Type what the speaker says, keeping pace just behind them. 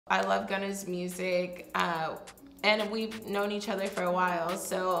I love Gunna's music, and we've known each other for a while.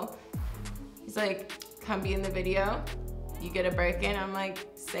 So he's like, come be in the video. You get a Birkin. I'm like,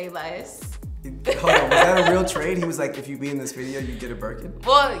 say less. Hold on, was that a real trade? He was like, if you be in this video, you get a Birkin?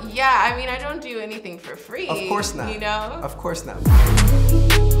 Well, yeah, I mean, I don't do anything for free. Of course not. You know? Of course not.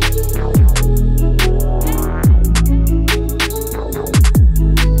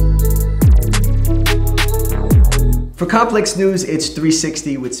 For Complex News, it's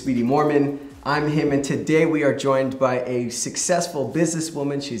 360 with Speedy Mormon. I'm him, and today we are joined by a successful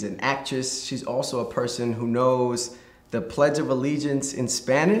businesswoman. She's an actress. She's also a person who knows the Pledge of Allegiance in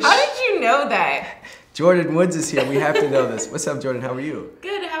Spanish. How did you know that? Jordyn Woods is here. We have to know this. What's up, Jordyn? How are you?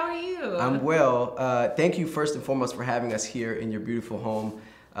 Good, how are you? I'm well. Thank you first and foremost for having us here in your beautiful home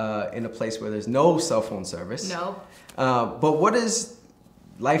in a place where there's no cell phone service. No. But what has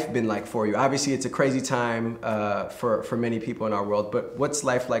life been like for you? Obviously, it's a crazy time for many people in our world, but what's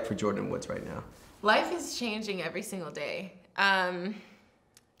life like for Jordyn Woods right now? Life is changing every single day.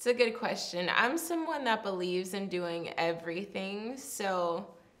 It's a good question. I'm someone that believes in doing everything, so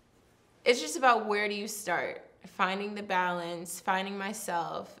it's just about where do you start? Finding the balance, finding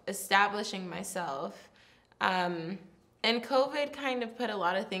myself, establishing myself. And COVID kind of put a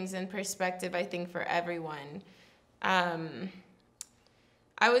lot of things in perspective, I think, for everyone.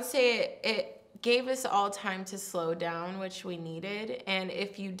 I would say it gave us all time to slow down, which we needed. And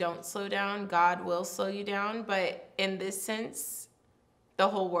if you don't slow down, God will slow you down. But in this sense, the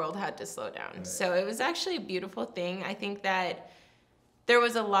whole world had to slow down. Right. So it was actually a beautiful thing. I think that there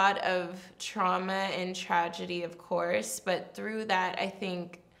was a lot of trauma and tragedy, of course, but through that, I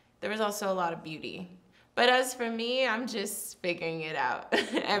think there was also a lot of beauty. But as for me, I'm just figuring it out.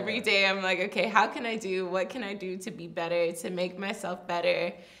 Every day I'm like, okay, how can I do? What can I do to be better, to make myself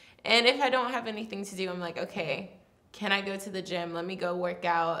better? And if I don't have anything to do, I'm like, okay, can I go to the gym? Let me go work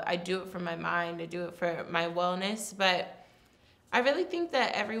out. I do it for my mind. I do it for my wellness. But I really think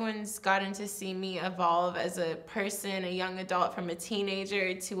that everyone's gotten to see me evolve as a person, a young adult, from a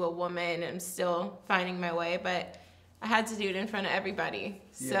teenager to a woman. I'm still finding my way, but I had to do it in front of everybody.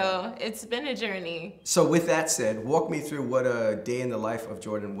 Yeah. So it's been a journey. So with that said, walk me through what a day in the life of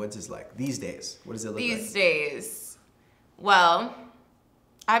Jordyn Woods is like these days. What does it look like? These days, well,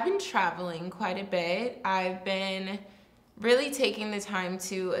 I've been traveling quite a bit. I've been really taking the time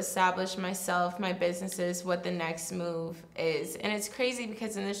to establish myself, my businesses, what the next move is. And it's crazy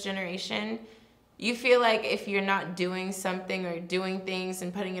because in this generation, you feel like if you're not doing something or doing things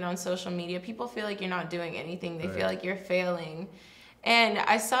and putting it on social media, people feel like you're not doing anything. They feel like you're failing. And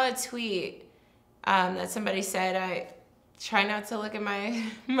I saw a tweet that somebody said, I try not to look at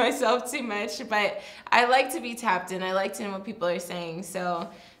myself too much, but I like to be tapped in. I like to know what people are saying. So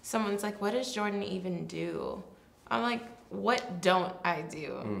someone's like, what does Jordyn even do? I'm like, what don't I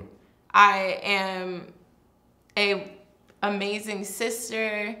do? I am a amazing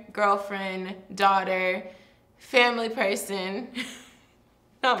sister, girlfriend, daughter, family person.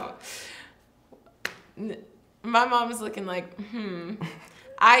 My mom is looking like,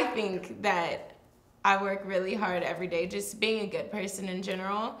 I think that I work really hard every day, just being a good person in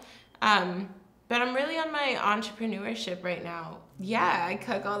general. But I'm really on my entrepreneurship right now. Yeah, I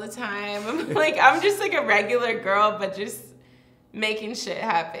cook all the time. I'm just like a regular girl, but just making shit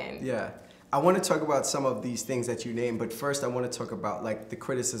happen. Yeah. I want to talk about some of these things that you named, but first I want to talk about like the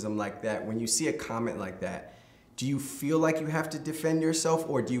criticism like that. When you see a comment like that, do you feel like you have to defend yourself,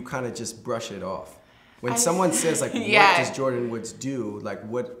 or do you kind of just brush it off? When someone says like, what does Jordyn Woods do? Like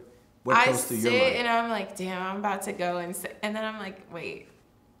what comes through your mind? I sit and I'm like, damn, I'm about to go and then I'm like, wait,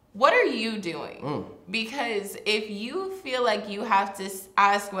 what are you doing? Because if you feel like you have to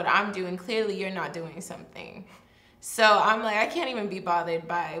ask what I'm doing, clearly you're not doing something. So I'm like, I can't even be bothered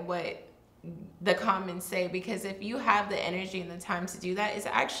by what the comments say, because if you have the energy and the time to do that, it's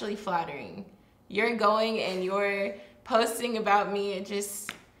actually flattering. You're going and you're posting about me. It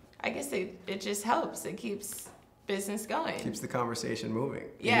just, I guess it just helps. It keeps business going. Keeps the conversation moving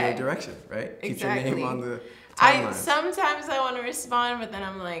in your direction, right? Exactly. Keeps your name on the timeline. Sometimes I want to respond, but then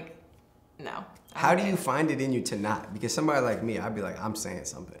I'm like, no. How do you find it in you to not? Because somebody like me, I'd be like, I'm saying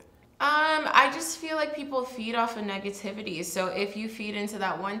something. I just feel like people feed off of negativity. So if you feed into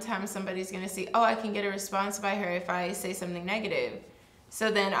that one time, somebody's going to see, oh, I can get a response by her if I say something negative. So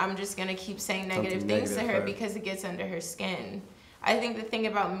then I'm just going to keep saying negative things to her because it gets under her skin. I think the thing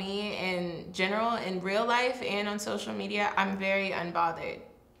about me in general, in real life and on social media, I'm very unbothered.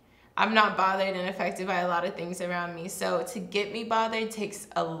 I'm not bothered and affected by a lot of things around me. So to get me bothered takes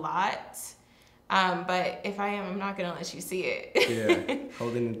a lot. But if I am, I'm not going to let you see it. Yeah,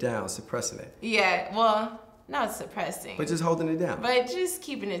 holding it down, suppressing it. Yeah, well, not suppressing. But just holding it down. But just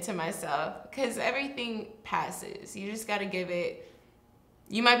keeping it to myself. Because everything passes. You just got to give it.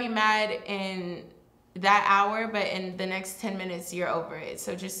 You might be mad in that hour, but in the next 10 minutes, you're over it.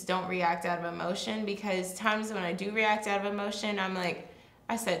 So just don't react out of emotion. Because times when I do react out of emotion, I'm like,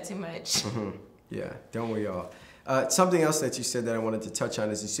 I said too much. Mm-hmm. Yeah, don't we all? Something else that you said that I wanted to touch on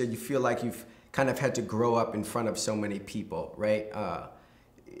is you said you feel like you've kind of had to grow up in front of so many people, right?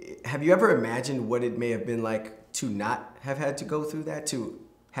 Have you ever imagined what it may have been like to not have had to go through that, to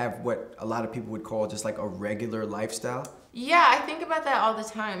have what a lot of people would call just like a regular lifestyle? Yeah, I think about that all the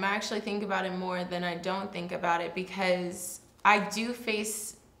time. I actually think about it more than I don't think about it because I do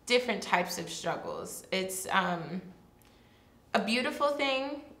face different types of struggles. It's a beautiful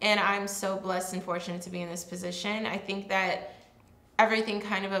thing, and I'm so blessed and fortunate to be in this position. I think that everything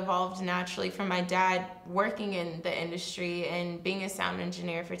kind of evolved naturally from my dad working in the industry and being a sound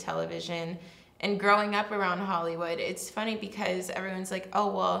engineer for television and growing up around Hollywood. It's funny because everyone's like,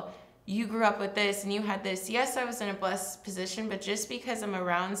 oh, well, you grew up with this and you had this. Yes, I was in a blessed position, but just because I'm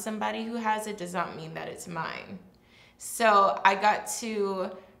around somebody who has it does not mean that it's mine. So I got to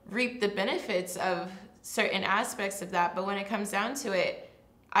reap the benefits of certain aspects of that, but when it comes down to it,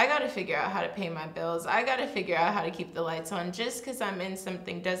 I got to figure out how to pay my bills. I got to figure out how to keep the lights on. Just because I'm in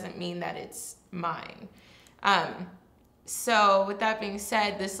something doesn't mean that it's mine. So with that being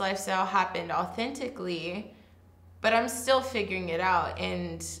said, this lifestyle happened authentically, but I'm still figuring it out.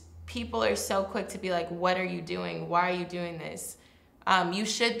 And people are so quick to be like, what are you doing? Why are you doing this? You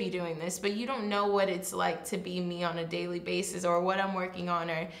should be doing this, but you don't know what it's like to be me on a daily basis or what I'm working on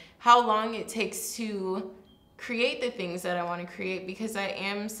or how long it takes to create the things that I want to create, because I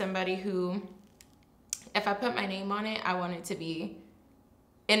am somebody who, if I put my name on it, I want it to be,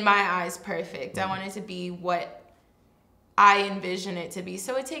 in my eyes, perfect. I want it to be what I envision it to be.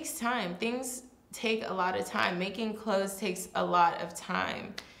 So it takes time. Things take a lot of time. Making clothes takes a lot of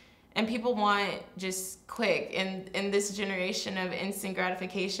time. And people want just quick. In this generation of instant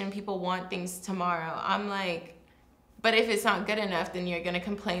gratification, people want things tomorrow. I'm like, but if it's not good enough, then you're going to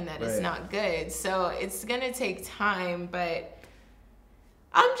complain that it's not good. So it's going to take time, but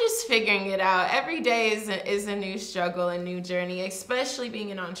I'm just figuring it out. Every day is a new struggle, a new journey, especially being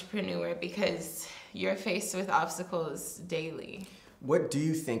an entrepreneur, because you're faced with obstacles daily. What do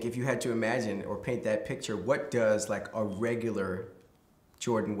you think, if you had to imagine or paint that picture, what does like a regular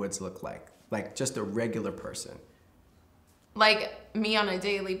Jordyn Woods look like? Like just a regular person? Like me on a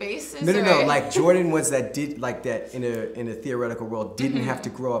daily basis? No. Like Jordyn Woods that did like that in a theoretical world didn't have to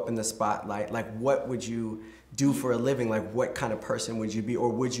grow up in the spotlight. Like what would you do for a living? Like what kind of person would you be, or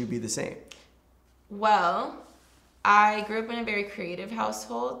would you be the same? Well, I grew up in a very creative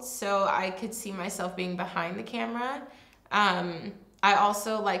household, so I could see myself being behind the camera. I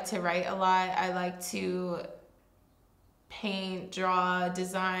also like to write a lot. I like to paint, draw,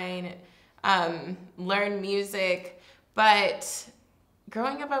 design, learn music. But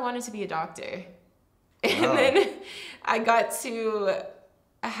growing up, I wanted to be a doctor. And then I got to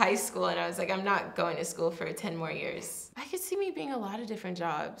high school and I was like, I'm not going to school for 10 more years. I could see me being a lot of different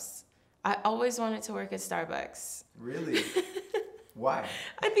jobs. I always wanted to work at Starbucks. Really? Why?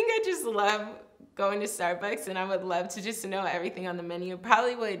 I think I just love going to Starbucks, and I would love to just know everything on the menu.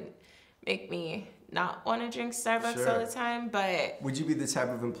 Probably would make me not want to drink Starbucks all the time, but... Would you be the type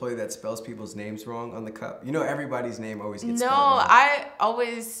of employee that spells people's names wrong on the cup? You know, everybody's name always gets spelled wrong. No, I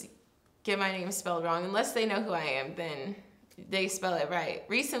always get my name spelled wrong. Unless they know who I am, then they spell it right.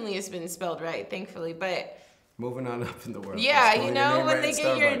 Recently, it's been spelled right, thankfully, but... Moving on up in the world. Yeah, you know, when they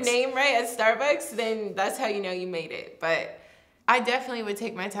get your name right at Starbucks, then that's how you know you made it. But I definitely would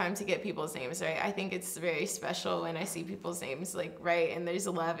take my time to get people's names right. I think it's very special when I see people's names like right and there's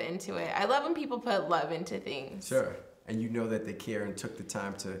love into it. I love when people put love into things. Sure. And you know that they care and took the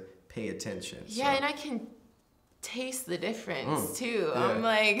time to pay attention. Yeah, and I can taste the difference too. Yeah. I'm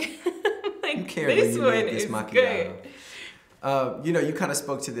like, you care this when you one make this is macchiato. good. You know, you kind of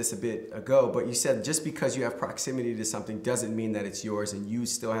spoke to this a bit ago, but you said just because you have proximity to something doesn't mean that it's yours, and you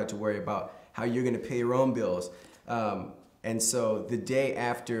still have to worry about how you're going to pay your own bills. And so the day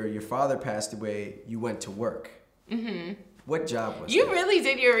after your father passed away, you went to work. Mm-hmm. What job was You that? really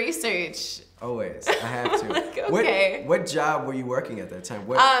did your research. Always. I have to. Like, okay. What job were you working at that time?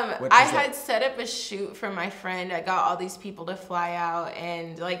 I had set up a shoot for my friend. I got all these people to fly out,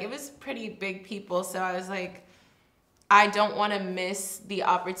 and like it was pretty big people, so I was like, I don't want to miss the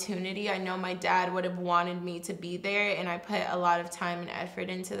opportunity. I know my dad would have wanted me to be there, and I put a lot of time and effort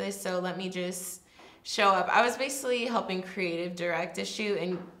into this, so let me just show up. I was basically helping creative direct a shoot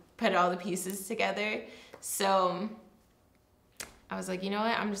and put all the pieces together. So I was like, you know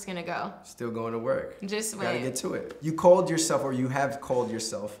what? I'm just gonna go. Still going to work. Just went. Gotta get to it. You called yourself, or you have called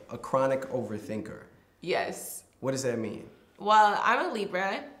yourself, a chronic overthinker. Yes. What does that mean? Well, I'm a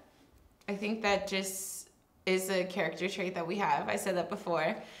Libra. I think that just is a character trait that we have. I said that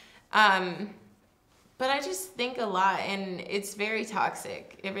before. But I just think a lot, and it's very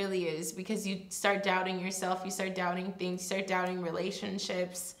toxic. It really is, because you start doubting yourself, you start doubting things, you start doubting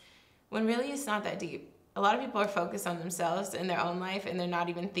relationships, when really it's not that deep. A lot of people are focused on themselves and their own life, and they're not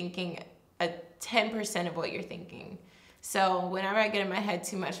even thinking 10% of what you're thinking. So whenever I get in my head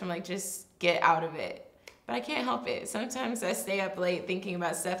too much, I'm like, just get out of it. But I can't help it. Sometimes I stay up late thinking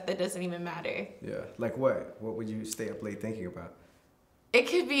about stuff that doesn't even matter. Yeah, like what? What would you stay up late thinking about? It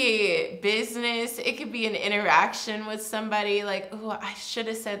could be business. It could be an interaction with somebody. Like, oh, I should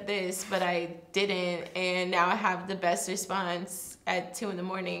have said this, but I didn't. And now I have the best response at 2 in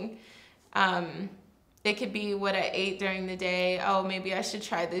the. It could be what I ate during the day. Oh, maybe I should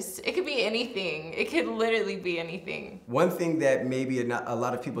try this. It could be anything. It could literally be anything. One thing that maybe a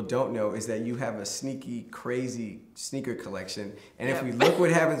lot of people don't know is that you have a sneaky, crazy sneaker collection. And if we look what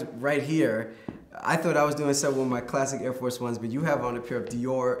happens right here, I thought I was doing something with my classic Air Force Ones, but you have on a pair of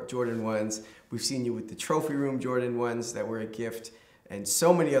Dior Jordyn Ones. We've seen you with the trophy room Jordyn Ones that were a gift, and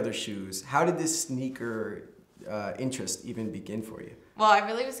so many other shoes. How did this sneaker interest even begin for you? Well, I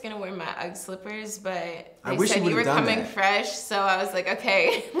really was going to wear my UGG slippers, but I they wish said you were coming fresh, so I was like,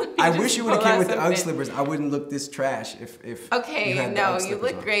 okay. I wish you would have came with the UGG slippers. I wouldn't look this trash if okay, you had no, the you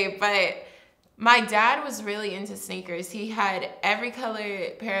look on. Great, but my dad was really into sneakers. He had every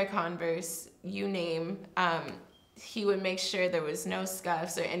color pair of Converse, you name. He would make sure there was no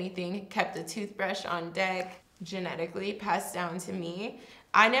scuffs or anything. He kept a toothbrush on deck, genetically passed down to me.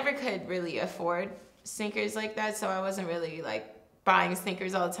 I never could really afford sneakers like that, so I wasn't really like buying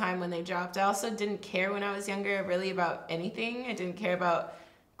sneakers all the time when they dropped. I also didn't care when I was younger really about anything. I didn't care about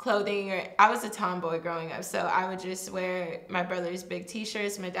clothing, or I was a tomboy growing up, so I would just wear my brother's big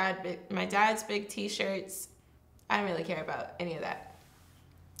t-shirts, my dad's big t-shirts. I didn't really care about any of that.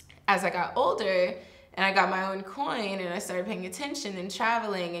 As I got older and I got my own coin and I started paying attention and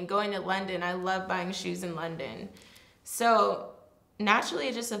traveling and going to London, I love buying shoes in London. So naturally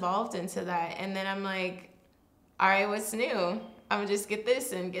it just evolved into that, and then I'm like, all right, what's new? I'm gonna just get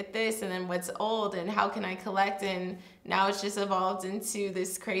this, and then what's old, and how can I collect? And now it's just evolved into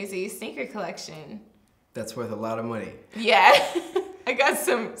this crazy sneaker collection. That's worth a lot of money. Yeah, I got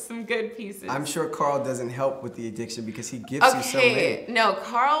some good pieces. I'm sure Carl doesn't help with the addiction because he gives you so many. No,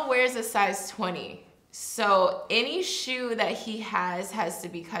 Carl wears a size 20. So any shoe that he has to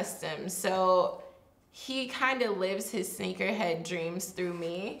be custom. So he kind of lives his sneakerhead dreams through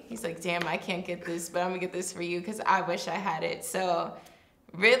me. He's like, damn, I can't get this, but I'm gonna get this for you because I wish I had it. So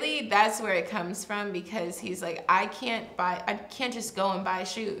really, that's where it comes from, because he's like, I can't just go and buy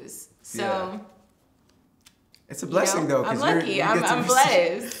shoes. So yeah. It's a blessing though. I'm lucky. I'm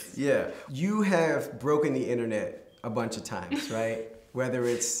blessed. Yeah. You have broken the internet a bunch of times, right? Whether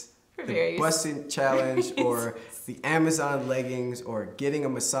it's the busting challenge or the Amazon leggings or getting a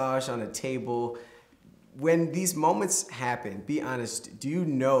massage on a table. When these moments happen, be honest, do you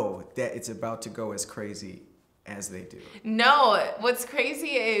know that it's about to go as crazy as they do? No, what's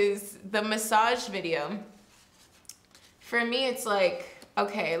crazy is the massage video. For me, it's like,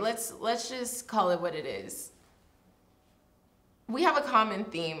 okay, let's just call it what it is. We have a common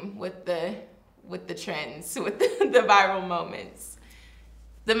theme with the trends, with the viral moments.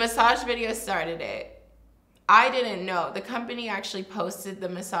 The massage video started it. I didn't know. The company actually posted the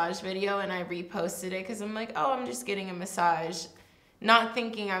massage video and I reposted it because I'm like, oh, I'm just getting a massage. Not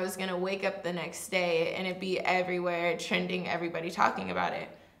thinking I was going to wake up the next day and it'd be everywhere, trending, everybody talking about it.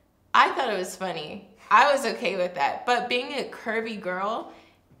 I thought it was funny. I was okay with that. But being a curvy girl,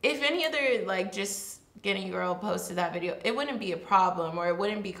 if any other like just skinny girl posted that video, it wouldn't be a problem, or it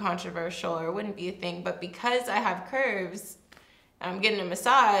wouldn't be controversial, or it wouldn't be a thing. But because I have curves and I'm getting a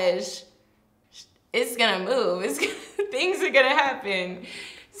massage, it's gonna move. Things are gonna happen.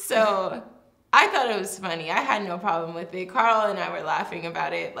 So I thought it was funny. I had no problem with it. Carl and I were laughing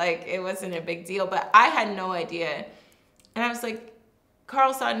about it. Like, it wasn't a big deal, but I had no idea. And I was like,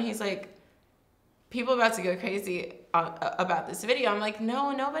 Carl saw it and he's like, people about to go crazy about this video. I'm like,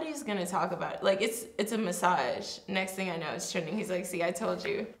 no, nobody's gonna talk about it. Like, it's a massage. Next thing I know, it's trending. He's like, see, I told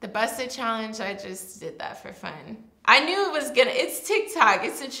you. The busted challenge, I just did that for fun. I knew it was gonna, it's TikTok,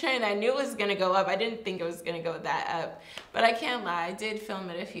 it's a trend. I knew it was gonna go up. I didn't think it was gonna go that up. But I can't lie, I did film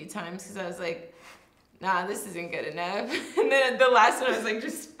it a few times because I was like, nah, this isn't good enough. And then the last one I was like,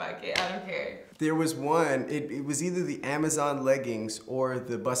 just fuck it, I don't care. There was one, it was either the Amazon leggings or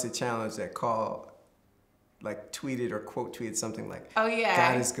the busted challenge that Carl like tweeted or quote tweeted something like, "Oh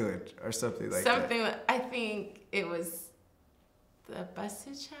yeah, God is good," or something like that. Something. I think it was the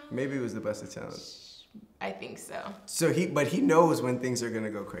Busted Challenge. Maybe it was the Busted Challenge. I think so. So but he knows when things are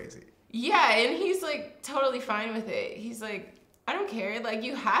gonna go crazy. Yeah, and he's like totally fine with it. He's like, I don't care. Like,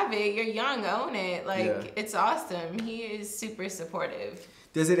 you have it. You're young. Own it. Like, It's awesome. He is super supportive.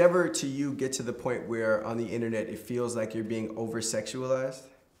 Does it ever, to you, get to the point where on the internet it feels like you're being over-sexualized?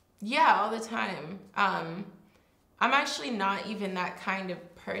 Yeah, all the time. I'm actually not even that kind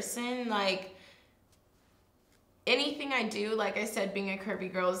of person. Like, anything I do, like I said, being a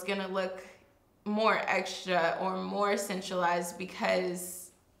curvy girl is gonna look more extra or more sensualized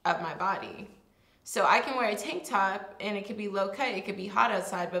because of my body. So I can wear a tank top and it could be low cut, it could be hot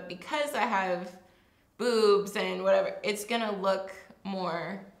outside, but because I have boobs and whatever, it's gonna look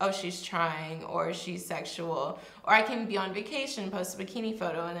more, oh, she's trying, or she's sexual. Or I can be on vacation, post a bikini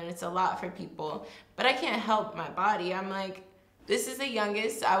photo, and then it's a lot for people. But I can't help my body. I'm like, this is the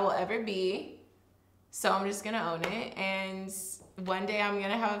youngest I will ever be, so I'm just gonna own it. And one day I'm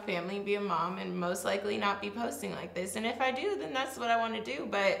gonna have a family, be a mom, and most likely not be posting like this. And if I do, then that's what I wanna do.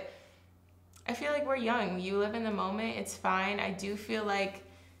 But I feel like we're young. You live in the moment, it's fine. I do feel like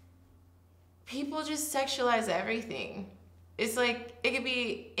people just sexualize everything. It's like, it could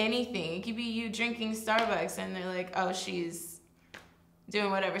be anything. It could be you drinking Starbucks and they're like, oh, she's doing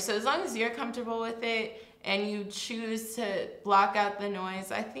whatever. So as long as you're comfortable with it and you choose to block out the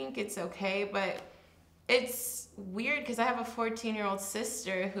noise, I think it's okay. But it's weird because I have a 14-year-old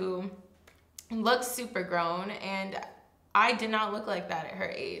sister who looks super grown, and I did not look like that at her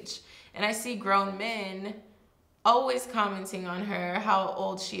age. And I see grown men always commenting on her, how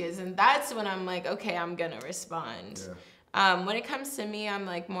old she is. And that's when I'm like, okay, I'm gonna respond. Yeah. When it comes to me, I'm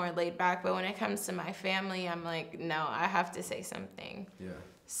like more laid back. But when it comes to my family, I'm like, no, I have to say something. Yeah.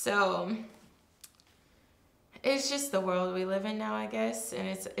 So it's just the world we live in now, I guess. And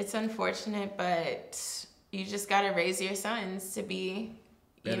it's unfortunate, but you just gotta raise your sons to be,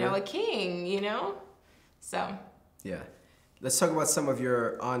 you know, a king, you know? So. Yeah. Let's talk about some of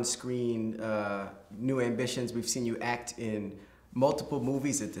your on-screen new ambitions. We've seen you act in multiple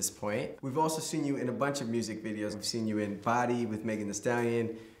movies at this point. We've also seen you in a bunch of music videos. We've seen you in Body with Megan Thee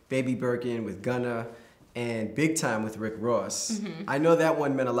Stallion, Baby Birkin with Gunna, and Big Time with Rick Ross. Mm-hmm. I know that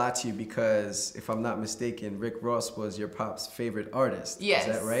one meant a lot to you because, if I'm not mistaken, Rick Ross was your pop's favorite artist. Yes.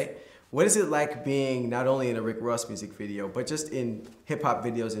 Is that right? What is it like being not only in a Rick Ross music video, but just in hip-hop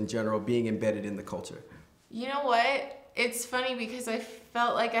videos in general, being embedded in the culture? You know what? It's funny because I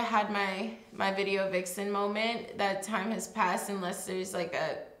felt like I had my video vixen moment. That time has passed unless there's like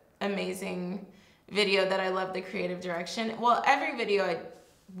a amazing video that I love the creative direction. Well, every video I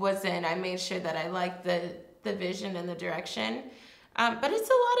was in, I made sure that I liked the vision and the direction. But it's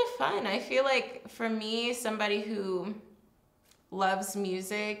a lot of fun. I feel like for me, somebody who loves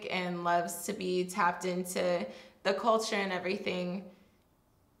music and loves to be tapped into the culture and everything,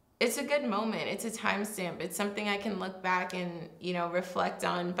 it's a good moment. It's a timestamp. It's something I can look back and, you know, reflect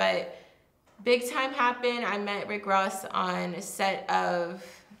on. But Big Time happened. I met Rick Ross on a set of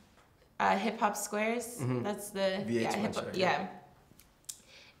Hip Hop Squares. Mm-hmm. That's the yeah.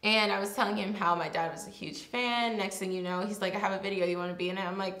 And I was telling him how my dad was a huge fan. Next thing you know, he's like, I have a video, you want to be in it?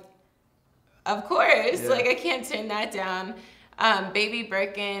 I'm like, of course. Yeah. Like, I can't turn that down. Baby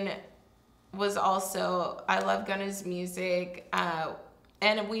Birkin was also, I love Gunna's music.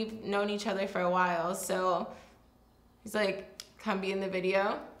 And we've known each other for a while, so he's like, come be in the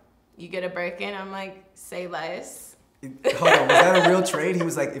video. You get a Birkin. I'm like, say less. Hold on, was that a real trade? He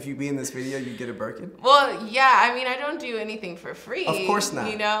was like, if you be in this video, you get a Birkin? Well, yeah, I mean, I don't do anything for free. Of course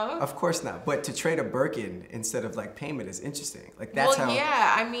not. You know? Of course not. But to trade a Birkin instead of like payment is interesting. Like that's how. Well,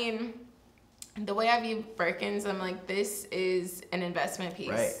 yeah, I mean, the way I view Birkins, I'm like, this is an investment piece.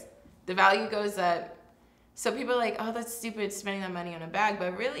 Right. The value goes up. So people are like, oh, that's stupid spending that money on a bag.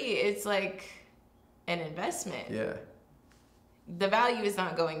 But really, it's like an investment. Yeah. The value is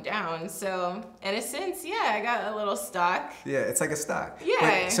not going down. So in a sense, yeah, I got a little stock. Yeah, it's like a stock.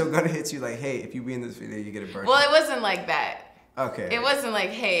 Yeah. But, so Gunna hits you like, hey, if you be in this video, you get a Birkin. Well, it wasn't like that. Okay. It wasn't like,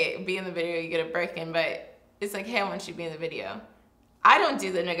 hey, be in the video, you get a Birkin. But it's like, hey, I want you to be in the video. I don't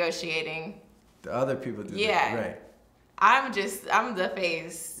do the negotiating. The other people do that. Right. I'm the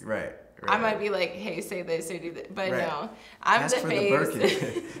face. Right. I might be like, hey, say this or do that, but no, I'm Ask the for face. The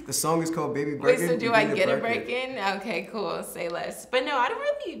Birkin. The song is called Baby Birkin. Wait, so do I get a Birkin? Okay, cool, say less. But no, I don't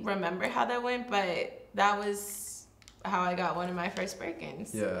really remember how that went, but that was how I got one of my first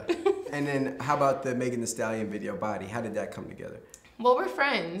Birkins. Yeah. And then how about the Megan Thee Stallion video, Body? How did that come together? Well, we're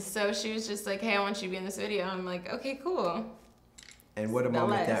friends, so she was just like, hey, I want you to be in this video. I'm like, okay, cool. And what a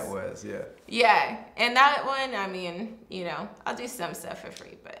moment that was, yeah. Yeah, and that one, I mean, you know, I'll do some stuff for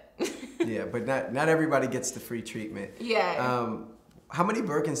free, but. Yeah, but not everybody gets the free treatment. Yeah. How many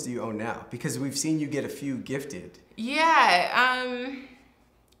Birkins do you own now? Because we've seen you get a few gifted. Yeah,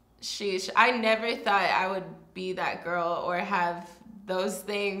 sheesh. I never thought I would be that girl or have those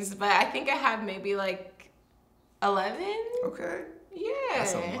things, but I think I have maybe like 11. Okay. Yeah.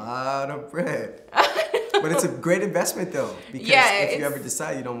 That's a lot of bread. But it's a great investment though, because if you ever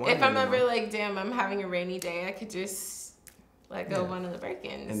decide you don't want it if I'm anymore, ever like, damn, I'm having a rainy day, I could just let go of one of the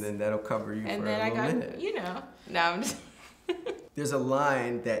Birkins. And then that'll cover you for a little minute. You know, no, I'm just... There's a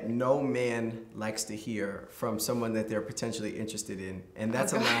line that no man likes to hear from someone that they're potentially interested in. And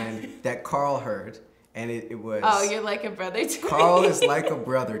that's a line that Carl heard. And it was... Oh, you're like a brother to me. Carl is like a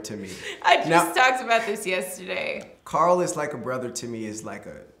brother to me. I just talked about this yesterday. Carl is like a brother to me is like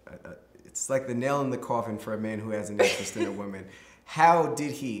it's like the nail in the coffin for a man who has an interest in a woman. How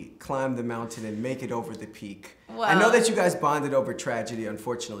did he climb the mountain and make it over the peak? Well, I know that you guys bonded over tragedy,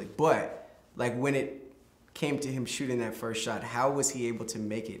 unfortunately, but like when it came to him shooting that first shot, how was he able to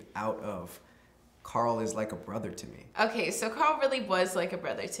make it out of Carl is like a brother to me? Okay, so Carl really was like a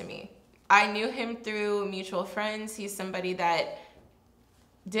brother to me. I knew him through mutual friends. He's somebody that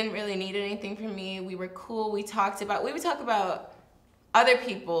didn't really need anything from me. We were cool. We would talk about other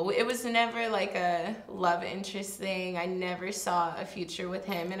people. It was never like a love interest thing. I never saw a future with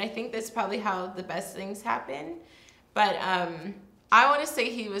him. And I think that's probably how the best things happen. But I want to say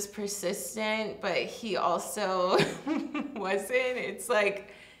he was persistent, but he also wasn't. It's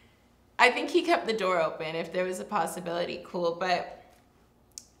like, I think he kept the door open. If there was a possibility, cool. But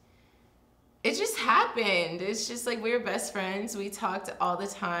it just happened. It's just like we were best friends. We talked all the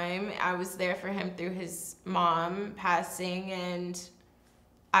time. I was there for him through his mom passing, and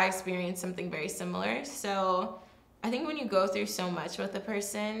I experienced something very similar. So I think when you go through so much with a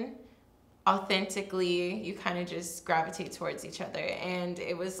person, authentically, you kind of just gravitate towards each other. And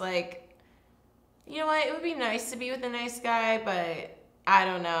it was like, you know what, it would be nice to be with a nice guy, but I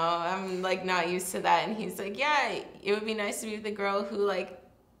don't know, I'm like not used to that. And he's like, yeah, it would be nice to be with a girl who like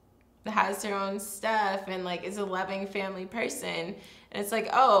has her own stuff and like is a loving family person. And it's like,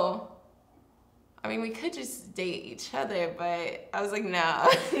 oh, I mean, we could just date each other, but I was like, no,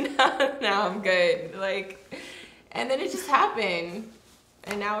 I'm good. Like, and then it just happened.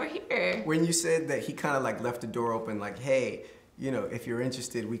 And now we're here. When you said that he kind of like left the door open, like, hey, you know, if you're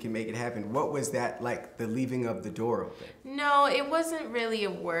interested, we can make it happen. What was that like, the leaving of the door open? No, it wasn't really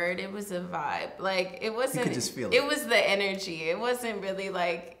a word. It was a vibe. Like, it wasn't. You could just feel it. It was the energy. It wasn't really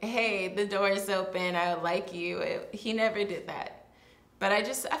like, hey, the door is open, I like you. He never did that. But I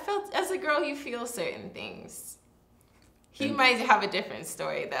felt, as a girl, you feel certain things. He might have a different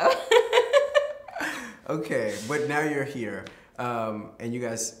story, though. Okay, but now you're here. And you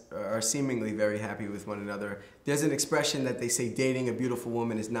guys are seemingly very happy with one another. There's an expression that they say dating a beautiful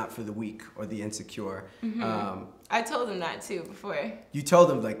woman is not for the weak or the insecure. Mm-hmm. I told him that too before. You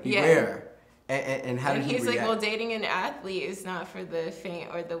told him, like, beware. Yeah. And how did he react? And he's like, well, dating an athlete is not for the faint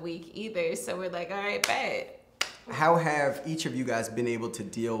or the weak either. So we're like, all right, bet. How have each of you guys been able to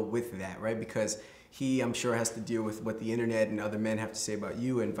deal with that, right? Because he, I'm sure, has to deal with what the internet and other men have to say about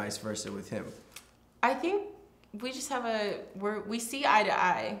you and vice versa with him. I think we just have we see eye to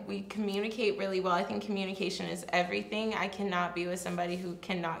eye. We communicate really well. I think communication is everything. I cannot be with somebody who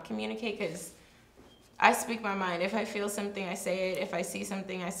cannot communicate because I speak my mind. If I feel something, I say it. If I see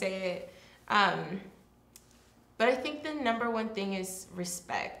something, I say it. But I think the number one thing is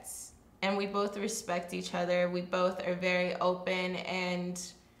respect. And we both respect each other. We both are very open, and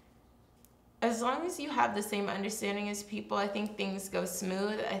as long as you have the same understanding as people, I think things go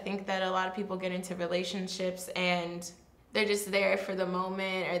smooth. I think that a lot of people get into relationships and they're just there for the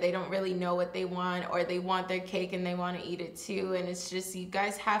moment, or they don't really know what they want, or they want their cake and they want to eat it too. And it's just, you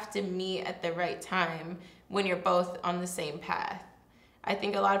guys have to meet at the right time when you're both on the same path. I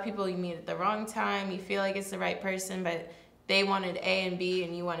think a lot of people, you meet at the wrong time, you feel like it's the right person, but they wanted A and B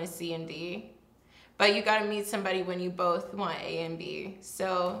and you wanted C and D. But you gotta meet somebody when you both want A and B.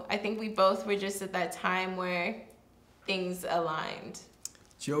 So I think we both were just at that time where things aligned.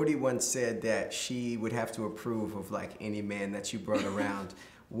 Jody once said that she would have to approve of like any man that you brought around.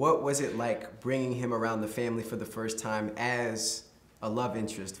 What was it like bringing him around the family for the first time as a love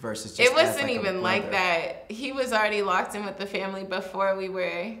interest versus just It wasn't as even like that. He was already locked in with the family before we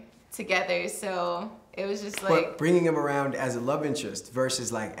were together, so it was just like... But bringing him around as a love interest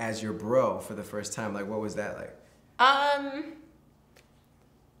versus like as your bro for the first time, like what was that like?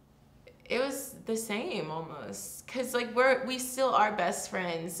 It was the same almost, cause like we still are best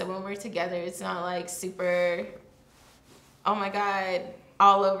friends. So when we're together, it's not like super oh my God,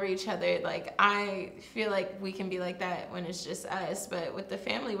 all over each other. Like, I feel like we can be like that when it's just us, but with the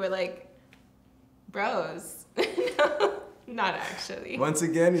family, we're like bros. No, not actually. Once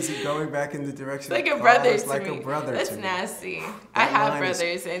again, is he going back in the direction? It's like of a brother It's to like me. a brother That's to me. nasty. I have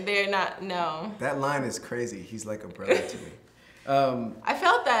brothers, and they're not. No. That line is crazy. He's like a brother to me. I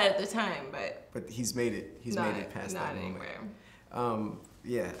felt that at the time, but he's made it. He's made it past that moment. Anymore.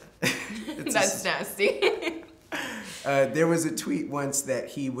 Yeah. That's nasty. There was a tweet once that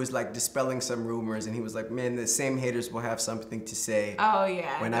he was like dispelling some rumors, and he was like, "Man, the same haters will have something to say." Oh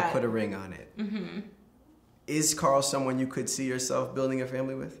yeah. When I put a ring on it. Mm-hmm. Is Carl someone you could see yourself building a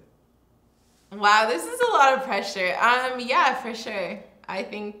family with? Wow, this is a lot of pressure. Yeah, for sure. I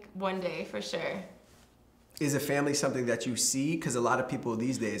think one day, for sure. Is a family something that you see? Because a lot of people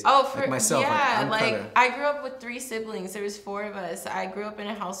these days, like myself, yeah, kinda... I grew up with 3 siblings. There was 4 of us. I grew up in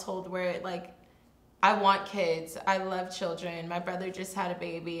a household where like I want kids. I love children. My brother just had a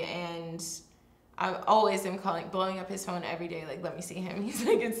baby, and I always am blowing up his phone every day. Like, let me see him. He's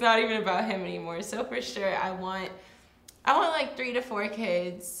like, it's not even about him anymore. So for sure, I want like 3 to 4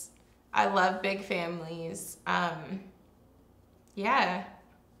 kids. I love big families. Yeah.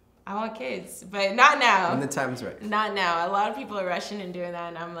 I want kids, but not now. When the time's right. Not now. A lot of people are rushing and doing that,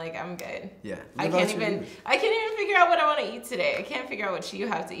 and I'm like, I'm good. Yeah. I can't even figure out what I want to eat today. I can't figure out what you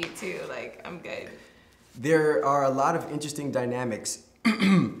have to eat too. Like, I'm good. There are a lot of interesting dynamics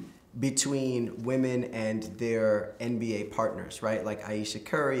between women and their NBA partners, right? Like Ayesha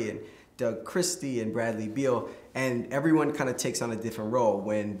Curry and Doug Christie and Bradley Beal, and everyone kind of takes on a different role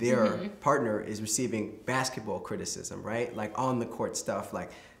when their partner is receiving basketball criticism, right? Like on the court stuff.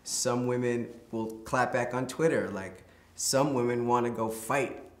 Like some women will clap back on Twitter. Like some women want to go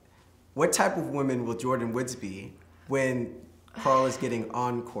fight. What type of woman will Jordyn Woods be when Carl is getting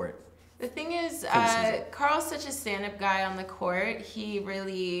on court? The thing is, Carl's such a stand-up guy on the court. He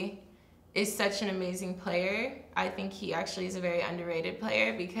really is such an amazing player. I think he actually is a very underrated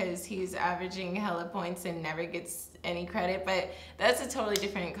player because he's averaging hella points and never gets any credit, but that's a totally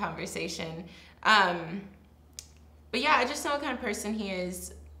different conversation. But yeah, I just know what kind of person he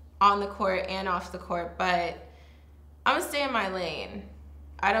is on the court and off the court, but I'm gonna stay in my lane.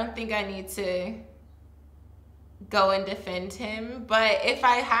 I don't think I need to go and defend him, but if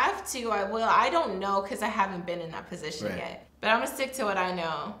I have to, I will. I don't know because I haven't been in that position yet, but I'm gonna stick to what I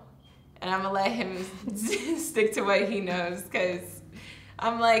know. And I'm gonna let him stick to what he knows, because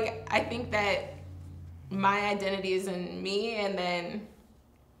I'm like, I think that my identity is in me, and then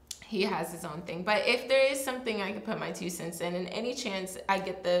he has his own thing. But if there is something I could put my 2 cents in, and any chance I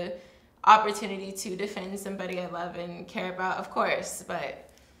get the opportunity to defend somebody I love and care about, of course. But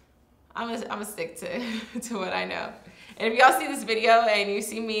I'm gonna stick to what I know. And if y'all see this video and you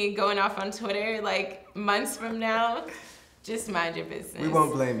see me going off on Twitter like months from now, just mind your business. We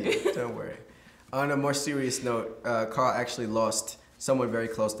won't blame you. Don't worry. On a more serious note, Carl actually lost someone very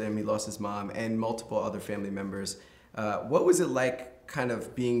close to him. He lost his mom and multiple other family members. What was it like kind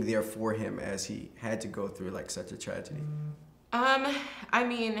of being there for him as he had to go through like such a tragedy? I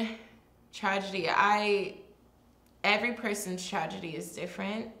mean, tragedy. Every person's tragedy is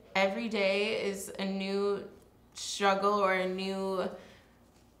different. Every day is a new struggle or a new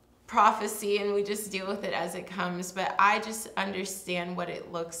prophecy, and we just deal with it as it comes. But I just understand what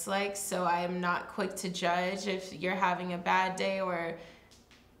it looks like, so I am not quick to judge if you're having a bad day or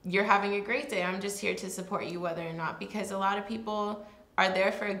you're having a great day. I'm just here to support you whether or not, because a lot of people are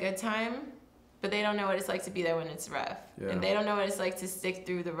there for a good time, but they don't know what it's like to be there when it's rough. And they don't know what it's like to stick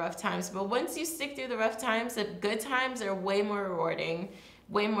through the rough times. But once you stick through the rough times, the good times are way more rewarding,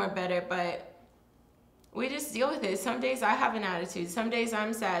 way more better. But we just deal with it. Some days I have an attitude. Some days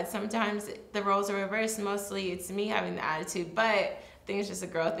I'm sad. Sometimes the roles are reversed. Mostly it's me having the attitude. But I think it's just a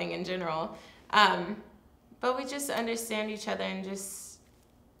girl thing in general. But we just understand each other and just,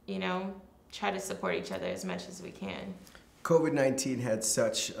 try to support each other as much as we can. COVID-19 had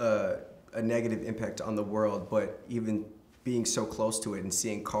such a negative impact on the world, but even being so close to it and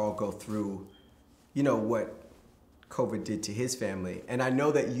seeing Carl go through, what COVID did to his family. And I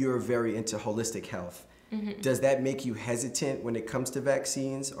know that you're very into holistic health. Mm-hmm. Does that make you hesitant when it comes to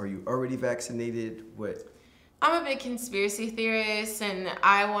vaccines? Are you already vaccinated? What? I'm a big conspiracy theorist, and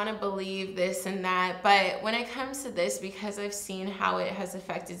I want to believe this and that. But when it comes to this, because I've seen how it has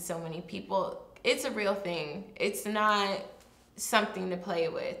affected so many people, it's a real thing. It's not something to play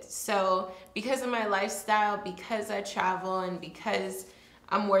with. So because of my lifestyle, because I travel, and because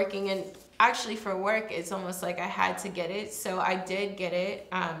I'm working, and actually for work, it's almost like I had to get it. So I did get it,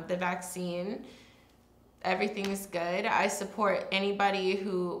 the vaccine. Everything's good. I support anybody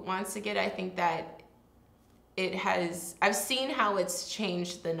who wants to get it. I think that I've seen how it's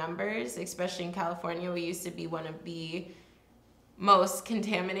changed the numbers, especially in California. We used to be one of the most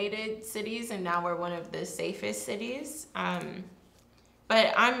contaminated cities, and now we're one of the safest cities.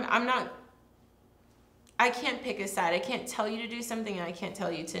 But I can't pick a side. I can't tell you to do something, and I can't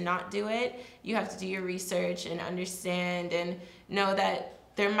tell you to not do it. You have to do your research and understand and know that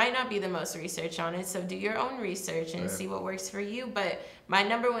there might not be the most research on it, so do your own research and see what works for you. But my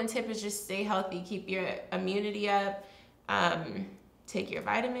number one tip is just stay healthy, keep your immunity up, take your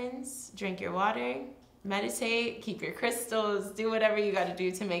vitamins, drink your water, meditate, keep your crystals, do whatever you got to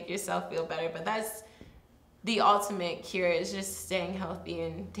do to make yourself feel better. But that's the ultimate cure, is just staying healthy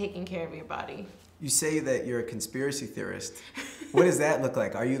and taking care of your body. You say that you're a conspiracy theorist. What does that look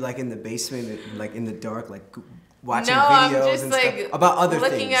like? Are you like in the basement, like in the dark, like watching videos and stuff about other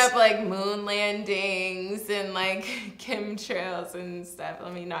things? Looking up like moon landings and like chemtrails and stuff.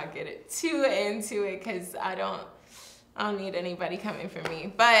 Let me not get it too into it, because I don't need anybody coming for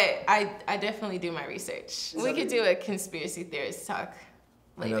me. But I definitely do my research. We could do a conspiracy theorist talk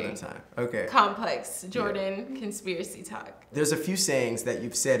later. Another time. Okay. Complex Jordyn conspiracy talk. There's a few sayings that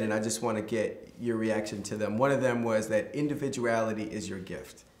you've said, and I just want to get your reaction to them. One of them was that individuality is your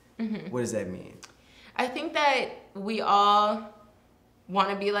gift. Mm-hmm. What does that mean? I think that we all want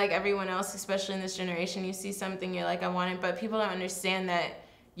to be like everyone else, especially in this generation. You see something, you're like, I want it, but people don't understand that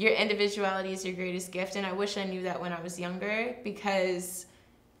your individuality is your greatest gift. And I wish I knew that when I was younger, because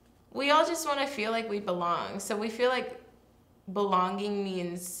we all just want to feel like we belong. So we feel like belonging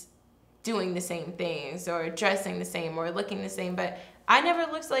means doing the same things or dressing the same or looking the same, but I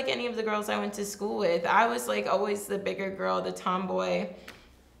never looked like any of the girls I went to school with. I was like always the bigger girl, the tomboy.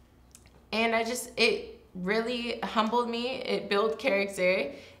 And it really humbled me. It built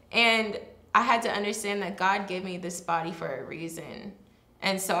character. And I had to understand that God gave me this body for a reason.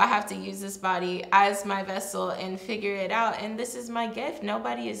 And so I have to use this body as my vessel and figure it out. And this is my gift.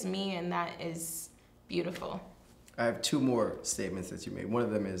 Nobody is me, and that is beautiful. I have two more statements that you made. One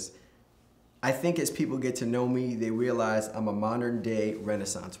of them is, I think as people get to know me, they realize I'm a modern day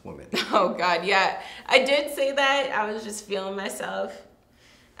Renaissance woman. Oh God, yeah. I did say that. I was just feeling myself.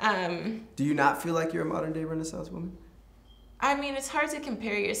 Do you not feel like you're a modern day Renaissance woman? I mean, it's hard to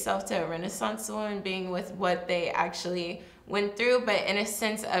compare yourself to a Renaissance woman being with what they actually went through, but in a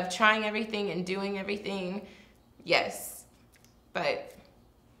sense of trying everything and doing everything, yes. But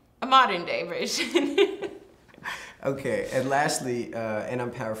a modern day version. Okay, and lastly, and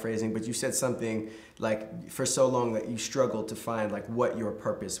I'm paraphrasing, but you said something like for so long that you struggled to find like what your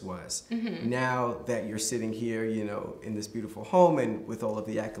purpose was. Mm-hmm. Now that you're sitting here, you know, in this beautiful home and with all of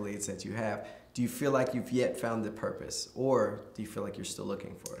the accolades that you have, do you feel like you've yet found the purpose, or do you feel like you're still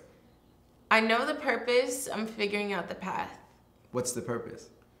looking for it? I know the purpose. I'm figuring out the path. What's the purpose?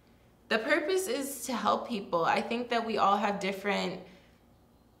 The purpose is to help people. I think that we all have different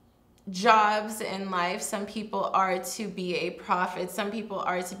jobs in life. Some people are to be a prophet. Some people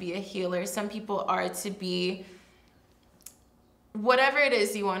are to be a healer. Some people are to be whatever it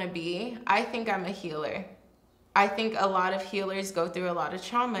is you want to be. I think I'm a healer. I think a lot of healers go through a lot of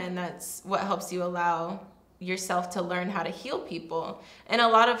trauma, and that's what helps you allow yourself to learn how to heal people. And a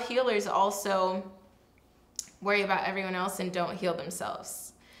lot of healers also worry about everyone else and don't heal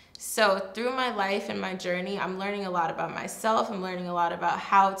themselves. So through my life and my journey, I'm learning a lot about myself. I'm learning a lot about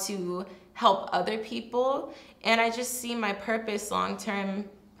how to help other people. And I just see my purpose long-term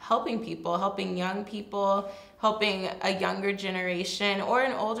helping people, helping young people, helping a younger generation or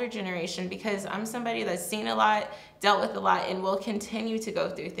an older generation, because I'm somebody that's seen a lot, dealt with a lot, and will continue to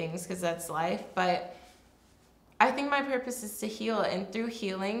go through things because that's life. But I think my purpose is to heal. And through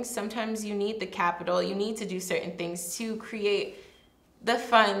healing, sometimes you need the capital. You need to do certain things to create the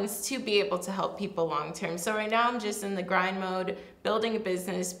funds to be able to help people long term. So right now I'm just in the grind mode, building a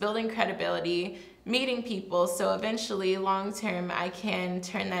business, building credibility, meeting people. So eventually long term I can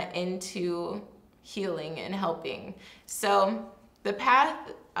turn that into healing and helping. So the path,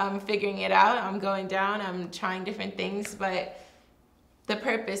 I'm figuring it out. I'm going down, I'm trying different things, but the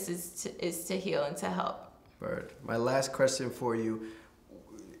purpose is to heal and to help. Bird. My last question for you,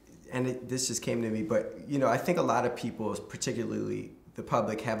 and this just came to me, but you know, I think a lot of people, particularly the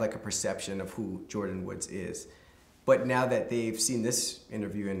public, have like a perception of who Jordyn Woods is. But now that they've seen this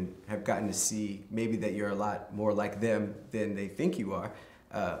interview and have gotten to see maybe that you're a lot more like them than they think you are,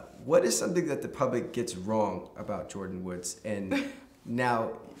 what is something that the public gets wrong about Jordyn Woods, and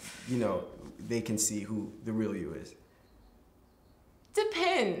now, you know, they can see who the real you is?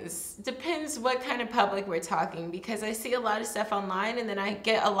 Depends what kind of public we're talking, because I see a lot of stuff online and then I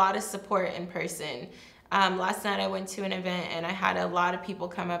get a lot of support in person. Last night I went to an event and I had a lot of people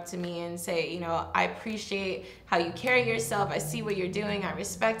come up to me and say, you know, I appreciate how you carry yourself. I see what you're doing. I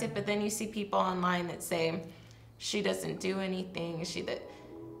respect it. But then you see people online that say, she doesn't do anything.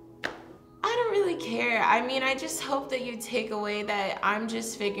 I don't really care. I mean, I just hope that you take away that I'm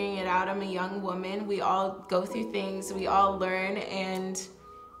just figuring it out. I'm a young woman. We all go through things. We all learn. And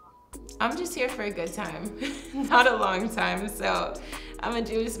I'm just here for a good time, not a long time. So I'm going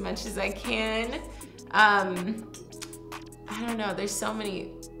to do as much as I can. I don't know. There's so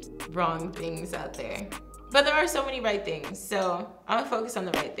many wrong things out there. But there are so many right things. So I'm going to focus on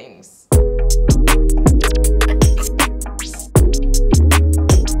the right things.